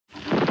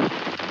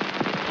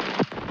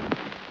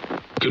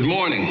Good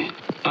morning.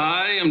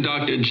 I am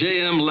Dr.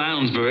 J.M.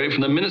 Lounsbury from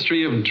the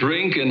Ministry of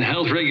Drink and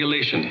Health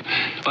Regulation.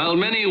 While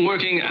many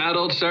working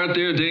adults start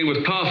their day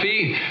with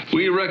coffee,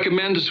 we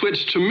recommend to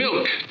switch to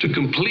milk to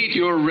complete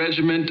your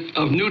regimen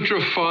of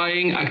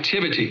nutrifying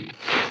activity.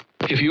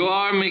 If you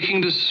are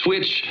making the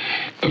switch,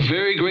 a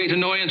very great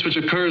annoyance which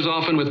occurs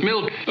often with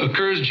milk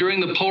occurs during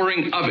the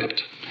pouring of it.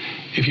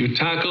 If you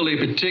tackle a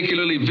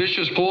particularly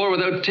vicious pour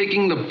without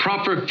taking the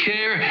proper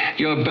care,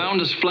 you're bound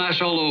to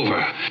splash all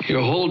over.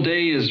 Your whole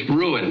day is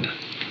ruined.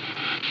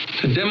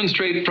 To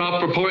demonstrate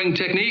proper pouring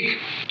technique,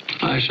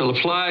 I shall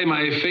apply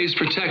my face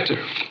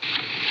protector.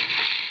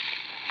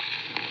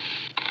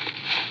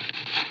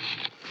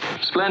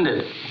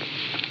 Splendid.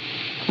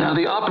 Now,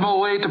 the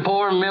optimal way to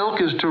pour milk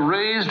is to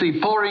raise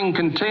the pouring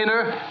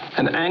container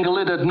and angle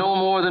it at no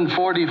more than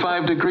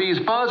 45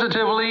 degrees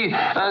positively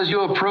as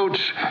you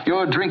approach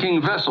your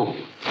drinking vessel.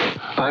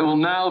 I will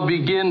now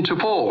begin to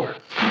pour.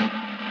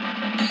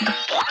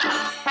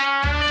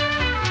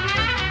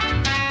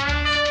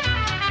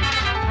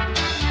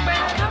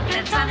 Well,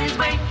 Cuphead's on his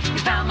way.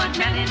 He's found one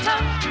man in tow.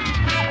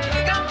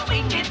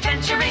 Going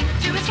adventuring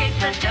to escape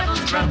the devil's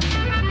throat.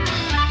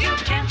 You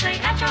can play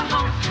at your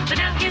home, but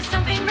now here's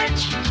something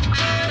rich.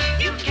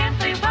 You can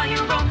play while you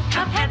roam.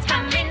 Cuphead's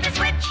coming to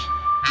switch.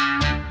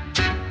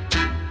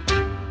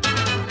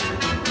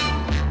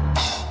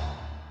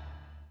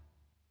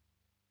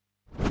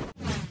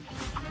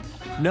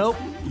 Nope,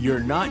 you're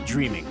not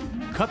dreaming.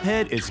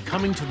 Cuphead is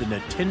coming to the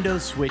Nintendo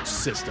Switch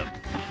system.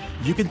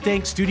 You can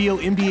thank Studio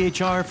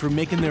MDHR for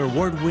making their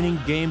award-winning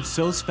game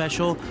so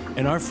special,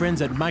 and our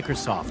friends at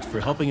Microsoft for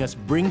helping us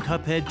bring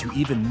Cuphead to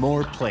even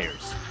more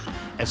players.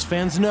 As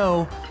fans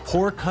know,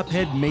 poor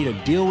Cuphead made a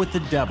deal with the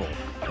devil,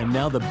 and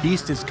now the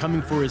beast is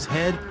coming for his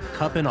head,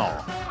 cup and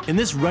all. In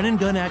this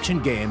run-and-gun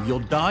action game, you'll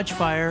dodge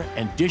fire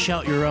and dish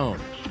out your own,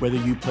 whether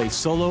you play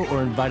solo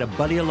or invite a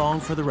buddy along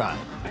for the ride.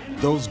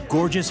 Those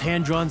gorgeous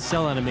hand-drawn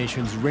cell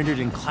animations rendered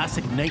in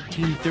classic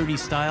 1930s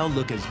style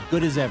look as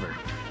good as ever,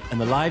 and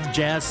the live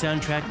jazz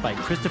soundtrack by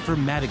Christopher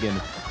Madigan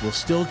will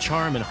still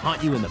charm and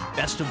haunt you in the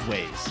best of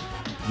ways.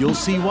 You'll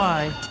see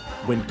why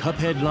when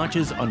Cuphead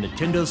launches on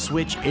Nintendo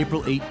Switch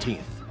April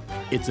 18th.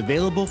 It's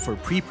available for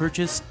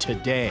pre-purchase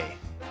today.